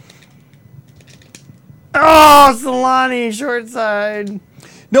side. Oh, Solani, short side.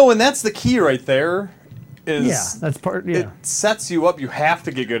 No, and that's the key right there. Is Yeah, that's part. it Yeah. sets you up. You have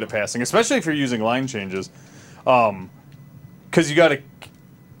to get good at passing, especially if you're using line changes, because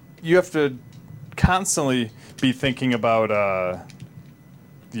you have to constantly be thinking about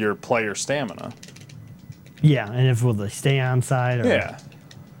your player stamina. Yeah, and if will they stay on side? Or, Yeah.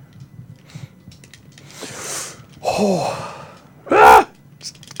 Oh. Ah!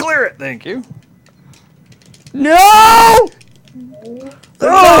 Clear it. Thank you. No!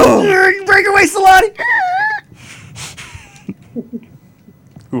 Oh! Breakaway, Solani.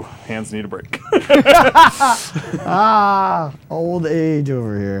 Ooh, hands need a break. Ah, old age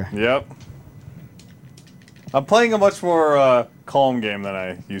over here. Yep. I'm playing a much more calm game than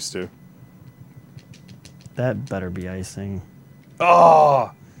I used to. That better be icing.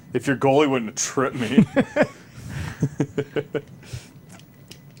 Oh, if your goalie wouldn't have tripped me.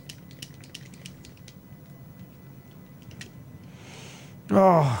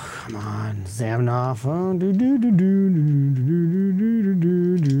 Oh, come on, Zamnoff. Oh, do do do do do do do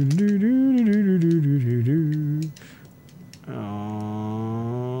do do do do do do do do.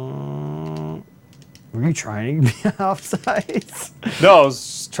 Were you trying to be offsides? No, I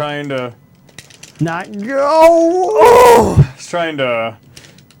was trying to. Not go. Oh! I was trying to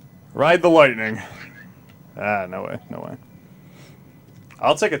ride the lightning. Ah, no way, no way.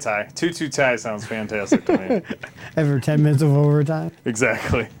 I'll take a tie. 2-2 tie sounds fantastic to me. Ever 10 minutes of overtime?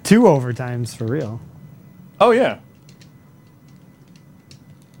 Exactly. 2 overtimes for real. Oh yeah.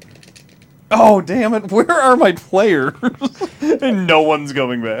 Oh damn it! Where are my players? And no one's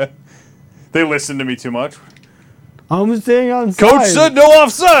going back. They listened to me too much. I'm staying on side. Coach said no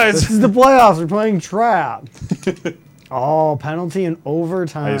This offsides. is the playoffs. We're playing trap. Oh, penalty in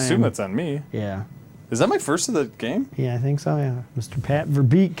overtime. I assume that's on me. Yeah. Is that my first of the game? Yeah, I think so, yeah. Mr. Pat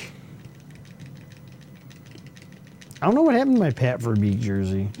Verbeek. I don't know what happened to my Pat Verbeek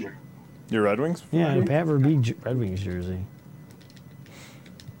jersey. Your Red Wings? Yeah, a Pat Verbeek Red Wings jersey.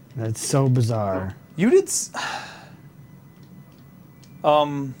 That's so bizarre. You did.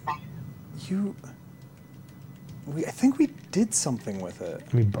 I think we did something with it.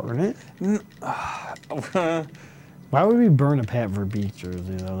 Can we burn it? Why would we burn a Pat Verbeek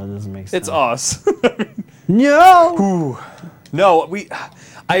jersey, though? That doesn't make sense. It's us. No! Ooh. No,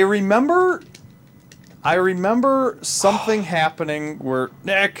 I remember something happening where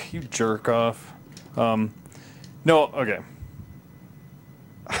Nick, you jerk off. No, okay.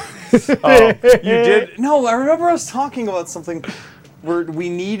 You did. No, I remember us talking about something where we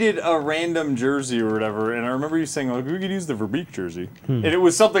needed a random jersey or whatever, and I remember you saying like we could use the Verbeek jersey, and it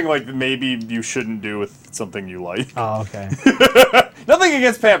was something like maybe you shouldn't do with something you like. Oh, okay. Nothing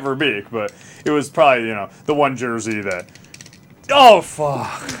against Pat Verbeek, but it was probably the one jersey that. Oh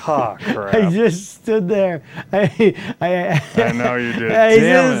fuck! Oh crap! I just stood there. I know you did.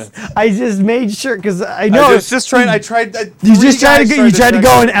 I just made sure because I know I was just trying. I tried. you just tried to go. You tried to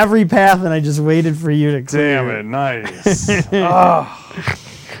go in every path, and I just waited for you to clear. Damn it! Nice. Oh.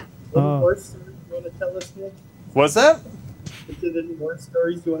 Any more stories you want to tell us, Nick? What's that? Is there any more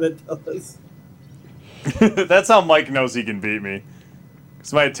stories you want to tell us? That's how Mike knows he can beat me.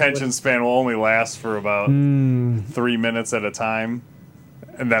 Because my attention span will only last for about 3 minutes at a time.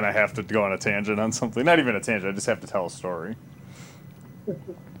 And then I have to go on a tangent on something. Not even a tangent, I just have to tell a story.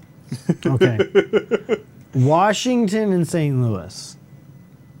 Okay. Washington and St. Louis.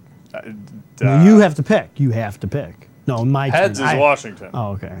 Uh, Well, you have to pick. You have to pick. No, my Heads turn. is Washington.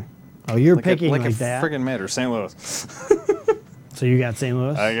 Oh, okay. Oh, you're like picking like it that. friggin' matters. St. Louis. So you got St.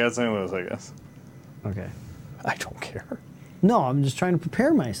 Louis? I got St. Louis, I guess. Okay. I don't care. No, I'm just trying to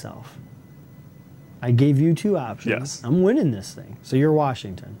prepare myself. I gave you 2 options. Yes. I'm winning this thing. So you're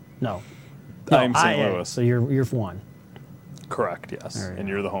Washington. No. No, I'm St. I- Louis. So you're 1. Correct, yes. There you And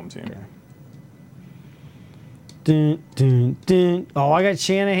go. you're the home team. Okay. Dun, dun, dun. Oh, I got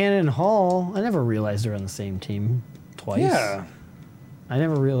Shanahan and Hall. I never realized they're on the same team twice. Yeah. I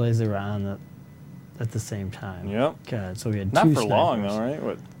never realized they were at the same time. Yep. God, so we had Not 2 for long, snipers. though, right?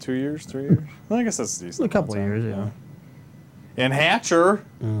 What, 2 years, 3 years? Well, I guess that's decent. A couple of amount years, time, yeah. And Hatcher.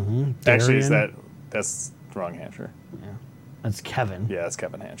 Mm-hmm. Actually, that's the wrong Hatcher. That's Kevin. Yeah, it's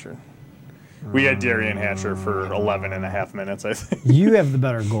Kevin Hatcher. We had Darian Hatcher for 11 and a half minutes, I think. You have the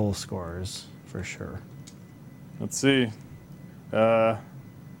better goal scorers, for sure. Let's see. You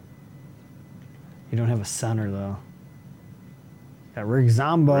don't have a center, though. Got Rick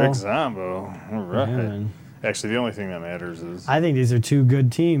Zombo. Rick Zombo. All right. Yeah, man. Actually, the only thing that matters is I think these are 2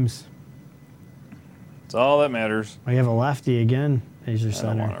 good teams. it's all that matters. Oh, you have a lefty again as your I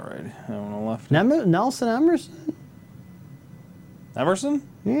don't want center. to right. I want a left. Nelson Emerson? Emerson?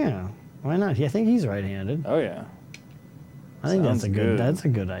 Yeah. Why not? I think he's right-handed. Oh yeah. I think Sounds good. That's a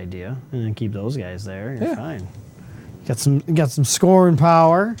good idea. And then keep those guys there. You're Yeah. fine. Got some scoring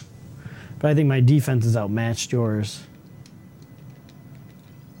power. But I think my defense is outmatched yours.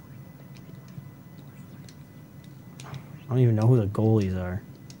 I don't even know who the goalies are.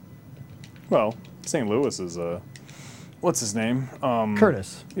 Well, St. Louis is what's his name?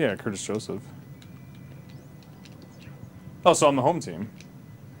 Curtis. Yeah, Curtis Joseph. Oh, so I'm the home team.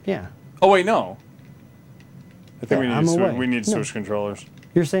 Yeah. Oh wait, no. I think Yeah, I'm away. we need to No. switch controllers.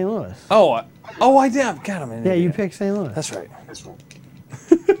 You're St. Louis. Oh, I did. God, I'm an Yeah, you idiot. picked St. Louis. That's right.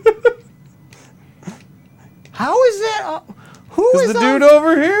 How is that? Who Is is the dude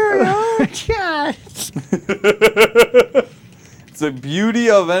over here? Oh my God. It's the beauty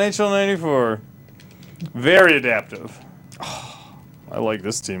of NHL '94. Very adaptive. I like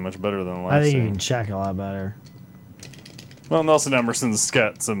this team much better than the last I think you team. can check a lot better. Well, Nelson Emerson's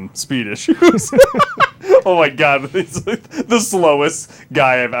got some speed issues. Oh my God, he's like the slowest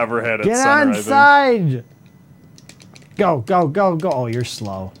guy I've ever had at Get center. I think. onside. Go, go, go, go. Oh, you're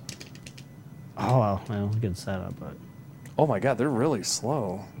slow. Oh, well, good setup, but Oh my God, they're really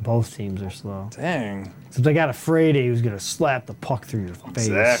slow. both teams are slow. Dang. Except I got afraid he was going to slap the puck through your face.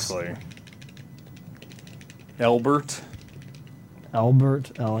 Exactly. Albert.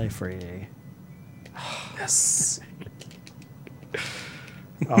 Albert L.A. Frady. Yes.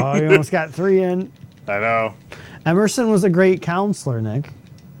 Oh, you almost got 3 in. I know. Emerson was a great counselor, Nick.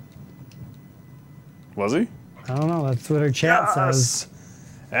 Was he? I don't know. That's what our chat says.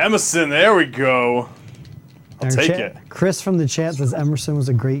 Emerson, there we go. I'll Our take chat- it. Chris from the chat says Emerson was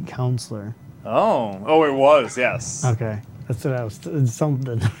a great counselor. Oh, it was, yes. Okay. That's what I was. It's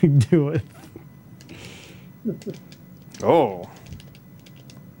something to do with. Oh.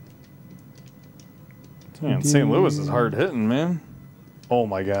 Man, St. Louis is hard hitting, man. Oh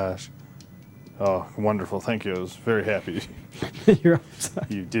my gosh. Oh, wonderful. Thank you. I was very happy You're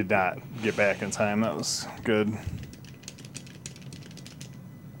upside. you did not get back in time. That was good.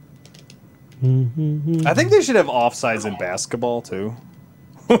 I think they should have offsides in basketball, too.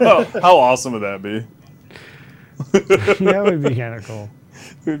 How awesome would that be? That would be kind of cool.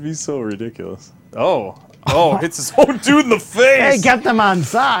 It would be so ridiculous. Oh, hits his own dude in the face. Hey, get them on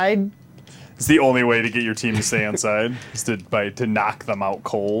side. It's the only way to get your team to stay inside is to knock them out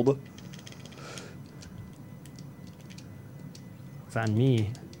cold. It's on me.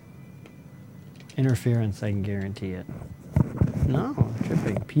 Interference, I can guarantee it. No,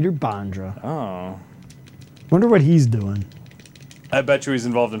 tripping. Peter Bondra. Oh. Wonder what he's doing. I bet you he's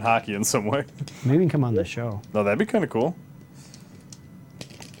involved in hockey in some way. Maybe he can come on the show. No, that'd be kind of cool.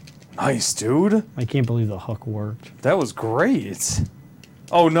 Nice, dude. I can't believe the hook worked. That was great.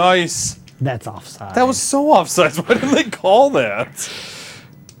 Oh, nice. That's offside. That was so offsides. Why didn't they call that?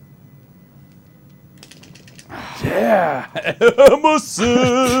 Yeah.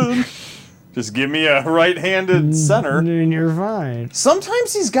 Emerson. Just give me a right-handed center. And you're fine.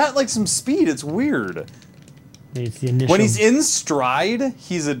 Sometimes he's got like some speed. It's weird. It's the initial. When he's in stride,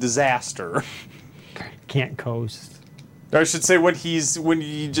 he's a disaster. Can't coast. Or I should say when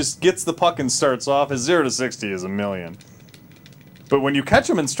he just gets the puck and starts off, his 0 to 60 is a million. But when you catch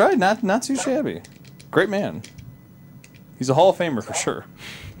him in stride, not too shabby. Great man. He's a Hall of Famer for sure.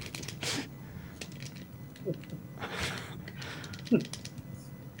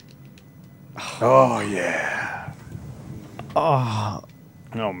 Oh yeah. Oh,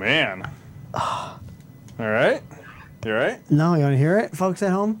 Oh man. All right. You right? No, you want to hear it, folks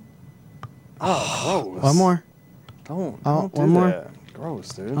at home? Oh, gross. One more. Don't Oh, do one more? that. Gross,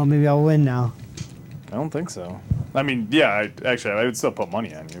 dude. Oh, maybe I'll win now. I don't think so. I mean, yeah, I would still put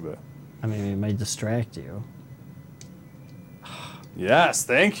money on you, but... I mean, it might distract you. Yes,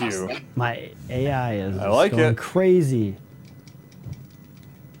 thank you. My AI is I like going it. crazy.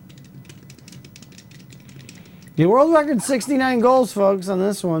 The world record 69 goals, folks, on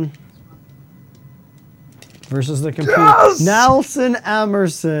this one. Versus the computer. Yes! Nelson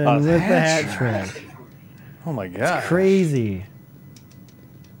Emerson A with the hat hat trick. Oh my god. Crazy.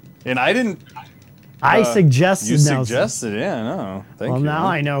 And I didn't... I suggested You Nelson. suggested, yeah, no. Thank Well, you. now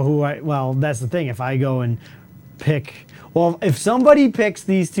I know who I... Well, that's the thing. If I go and pick... Well, if somebody picks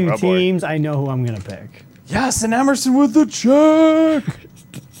these two Oh, boy. teams, I know who I'm going to pick. Yes, and Emerson with the check!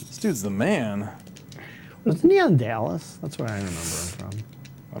 This dude's the man. Wasn't he on Dallas? That's where I remember him from.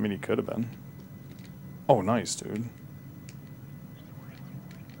 I mean, he could have been. Oh, nice, dude.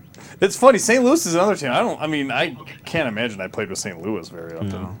 It's funny, St. Louis is another team. I can't imagine I played with St. Louis very often.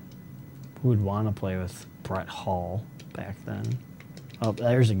 No. Who would want to play with Brett Hall back then? Oh,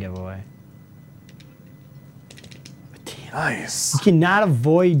 there's a giveaway. Damn. Nice. You cannot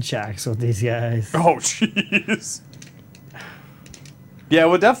avoid checks with these guys. Oh, jeez. Yeah, I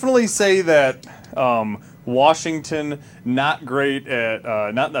would definitely say that Washington, not great at,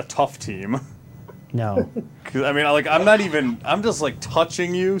 not a tough team. No. 'Cause, I mean, I'm just like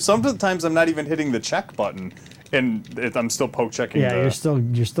touching you. Sometimes I'm not even hitting the check button, and I'm still poke checking. Yeah, you're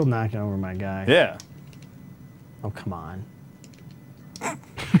still knocking over my guy. Yeah. Oh, come on.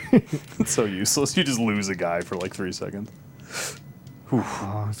 It's so useless. You just lose a guy for like 3 seconds.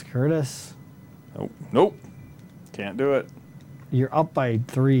 Oh, it's Curtis. Nope. Nope. Can't do it. You're up by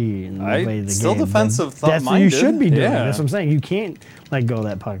 3 in the way of the still game. defensive That's what you minded. should be doing. Yeah. That's what I'm saying. You can't let go of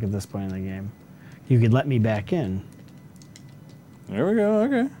that puck at this point in the game. You could let me back in. There we go.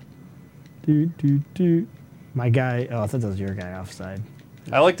 Okay. Do. My guy. Oh, I thought that was your guy offside.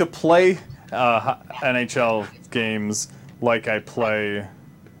 I like to play NHL games like I play.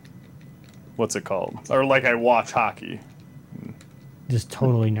 What's it called? Or like I watch hockey. Just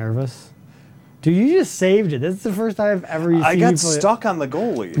totally nervous. Dude, you just saved it. That's the first time I've ever seen I you got play. stuck on the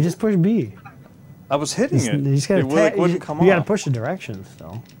goalie. You just push B. I was hitting it. You just gotta It like, wouldn't come you gotta off. push the direction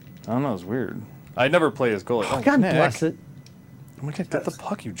still. I don't know. It's weird. I never play as goalie. Oh, God Nick. bless it. Oh my god, get the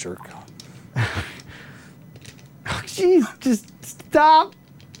puck, you jerk. Oh, jeez, just stop.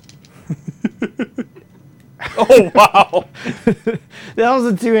 Oh, wow. That was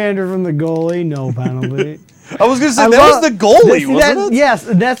a two-hander from the goalie. No penalty. I was going to say, I that love- was the goalie, See, wasn't it? Yes,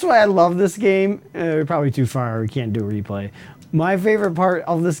 and that's why I love this game. We're probably too far. We can't do a replay. My favorite part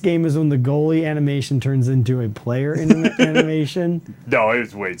of this game is when the goalie animation turns into a player animation. No, it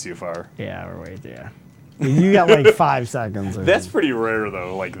was way too far. Yeah, we're way there. You got like 5 seconds. Or That's something. pretty rare,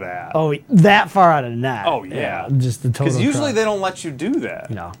 though, like that. Oh, that far out of net. Oh, yeah. Just the total. Because usually crowd. they don't let you do that.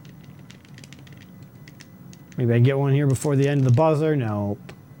 No. Maybe I get one here before the end of the buzzer. Nope.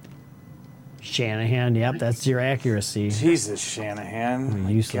 Shanahan. Yep, that's your accuracy. Jesus, Shanahan. My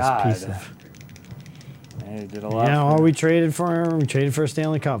Useless God. piece of. Yeah, you did a lot. Yeah, for well, me. we traded for him. We traded for a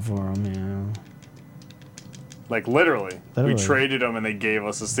Stanley Cup for him. Yeah. Like, literally. Literally. We traded them and they gave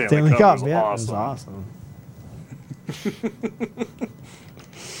us a Stanley, Stanley Cup. Cup. It was Yeah, awesome. it was awesome.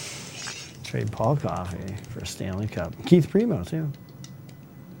 Trade Paul Coffey for a Stanley Cup. Keith Primo too.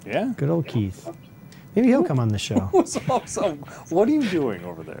 Yeah. Good old Keith. Maybe he'll come on the show. What's awesome? What are you doing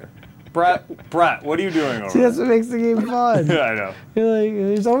over there? Brett, what are you doing over See, there? that's what makes the game fun. I know. You're like,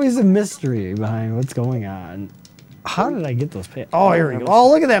 there's always a mystery behind what's going on. How did I get those pay? Oh, here we go. Oh,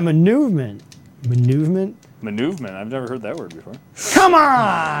 look at that maneuvement. Maneuvement? Maneuvement. I've never heard that word before. Come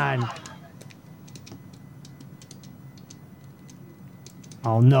on!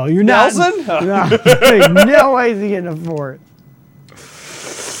 Oh, no, you're not. Nelson? No way is he getting a fort.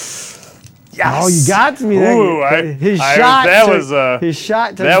 Yes. Oh, you got to me Ooh, there. His I- shot. that took- was, his shot.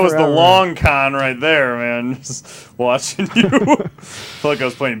 Took That was the forever. long con right there, man. Just watching you. I feel like I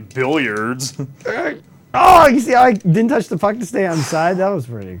was playing billiards. Oh, you see how I didn't touch the puck to stay on side? That was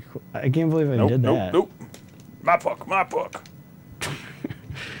pretty cool. I can't believe I did that. Nope. My puck, my puck.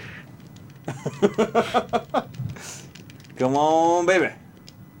 Come on, baby.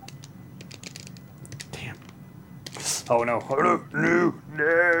 Damn. Oh, no. Oh, no.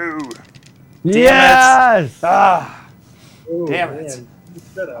 No. Yes! Ah. Oh, Damn man. it. You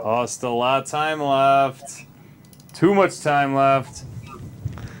said I- Oh, still a lot of time left. Too much time left.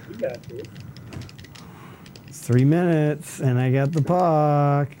 You got this. 3 minutes, and I got the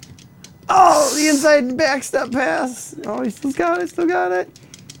puck. Oh, the inside backstep pass. Oh, he still got it.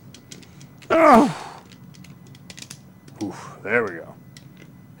 Oh. There we go.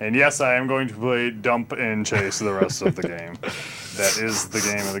 And yes, I am going to play Dump and Chase the rest of the game. That is the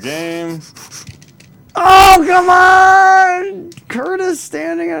game of the game. Oh, come on! Curtis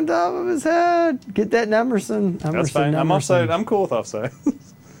standing on top of his head. Get that Emerson. That's fine. I'm offside. I'm cool with offside.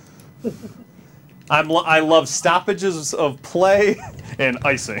 I love stoppages of play and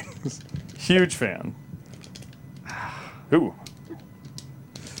icing. Huge fan. Ooh.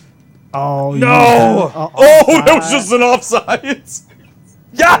 Oh, No! Oh, that was just an offside.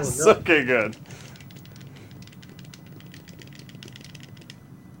 Yes! Oh, no. Okay, good.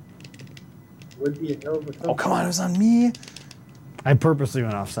 Would be a hell of a Oh, come on, it was on me. I purposely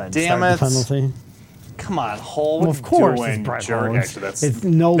went offside. Damn to it. start the penalty. Come on, Hull. Well, What of course, you it's doing, Brett jerk? Hull. Actually, that's It's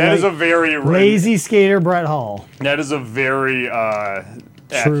no that is la- a very lazy skater Brett Hull. That is a very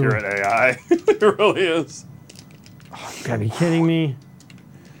accurate AI. It really is. You gotta be kidding me.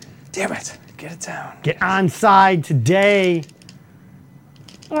 Damn it! Get it down. Get onside today.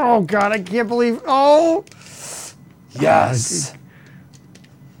 Oh God, I can't believe. Oh, Yes.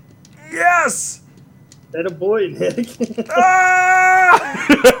 Yes. That a boy, Nick. Ah!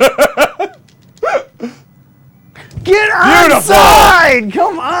 get Beautiful. onside!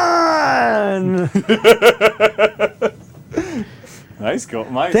 Come on. Nice go.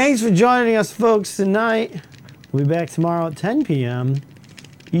 Nice. Thanks for joining us, folks, tonight. We'll be back tomorrow at 10 p.m.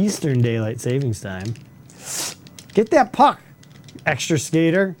 Eastern Daylight Savings Time. Get that puck, extra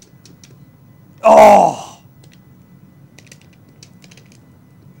skater. Oh.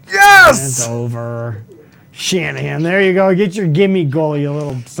 It's Yes. over. Shanahan, there you go. Get your gimme goal, you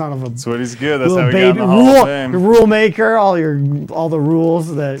little son of a That's what he's good. That's how little we got in baby. the Hall of The Fame. rule maker, all the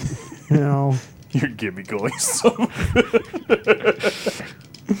rules that you know. Your gimme goalie. So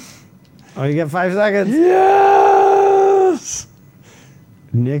Oh, you got 5 seconds. yes.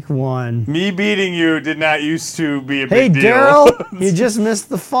 Nick won. Me beating you did not used to be a Hey, big deal. Daryl, you just missed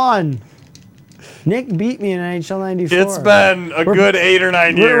the fun. Nick beat me in NHL '94. It's been a good 8 or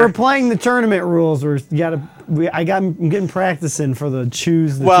 9 We're years. playing the tournament rules. I'm getting practicing for the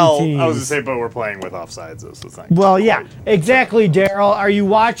choose the Well, two teams. I was gonna say, but we're playing with offsides. That's the thing. Well, yeah, exactly, Daryl. Are you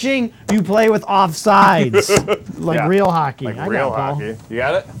watching? You play with offsides, like Yeah. real hockey. Like I real got Paul. hockey. You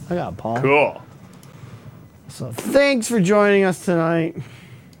got it? I got Paul. Cool. So thanks for joining us tonight.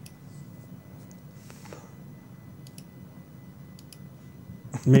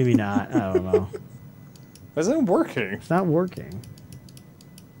 Maybe not. I don't know. Isn't it working? It's not working.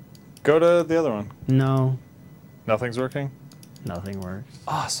 Go to the other one. No, Nothing's working. nothing works.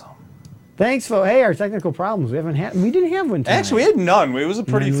 Awesome. Thanks, folks. Hey, our technical problems. We didn't have one tonight. Actually, we had none. It was a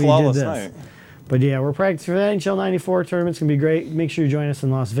pretty And we did flawless this. night. But yeah, we're practicing for the NHL '94 tournament's gonna be great. Make sure you join us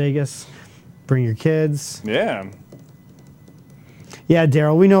in Las Vegas. Bring your kids. Yeah. Yeah,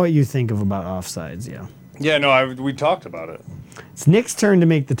 Daryl, we know what you think about offsides. Yeah, Yeah. No, we talked about it. it's Nick's turn to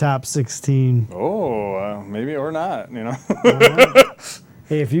make the top 16. Oh, maybe or not. You know.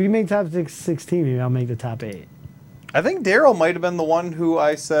 Hey, if you make top 16, maybe I'll make the top 8. I think Daryl might have been the one who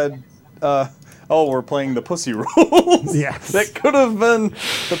I said, "Oh, we're playing the pussy rules." Yes. That could have been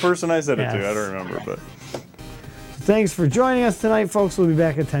the person I said it to. I Yes. don't remember, but Thanks for joining us tonight, folks. We'll be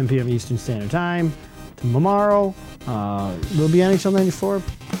back at 10 p.m. Eastern Standard Time tomorrow. Will be NHL '94?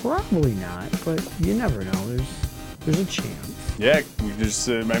 Probably not, but you never know. There's a chance. yeah, we just.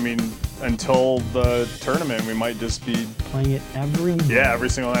 I mean, until the tournament, we might just be. Playing it every day. Yeah, every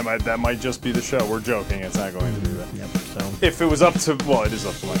single night. That might just be the show. We're joking. It's not going to be that. Yep. So If it was up to, well, it is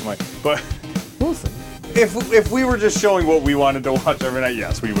up to Mike. But we'll see. if we were just showing what we wanted to watch every night,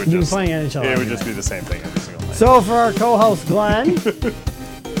 yes, we would You've been just. playing NHL It every would just night. be the same thing every single night. So for our co-host Glenn,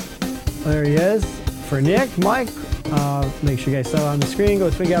 there he is. For Nick, Mike, make sure you guys saw it on the screen. Go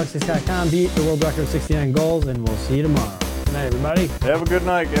to twingalaxies.com, beat the world record of 69 goals, and we'll see you tomorrow. Good night, everybody. Have a good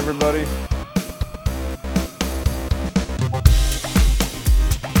night, everybody.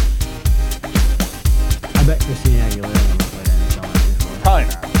 I bet Christina Aguilera never played NHL before. Probably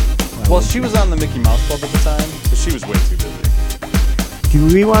not. Well, she was on the Mickey Mouse Club at the time, but she was way too busy.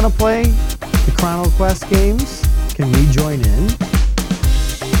 Do we want to play the Chrono Quest games? Can we join in?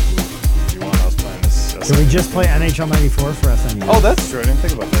 You want us playing this? Can we just play NHL 94 for SNU? Oh, that's true. I didn't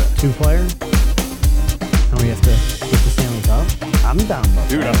think about that. 2-player? And we have to get the Stanley Cup? I'm down about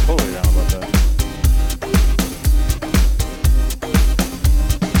Dude, that. I'm totally down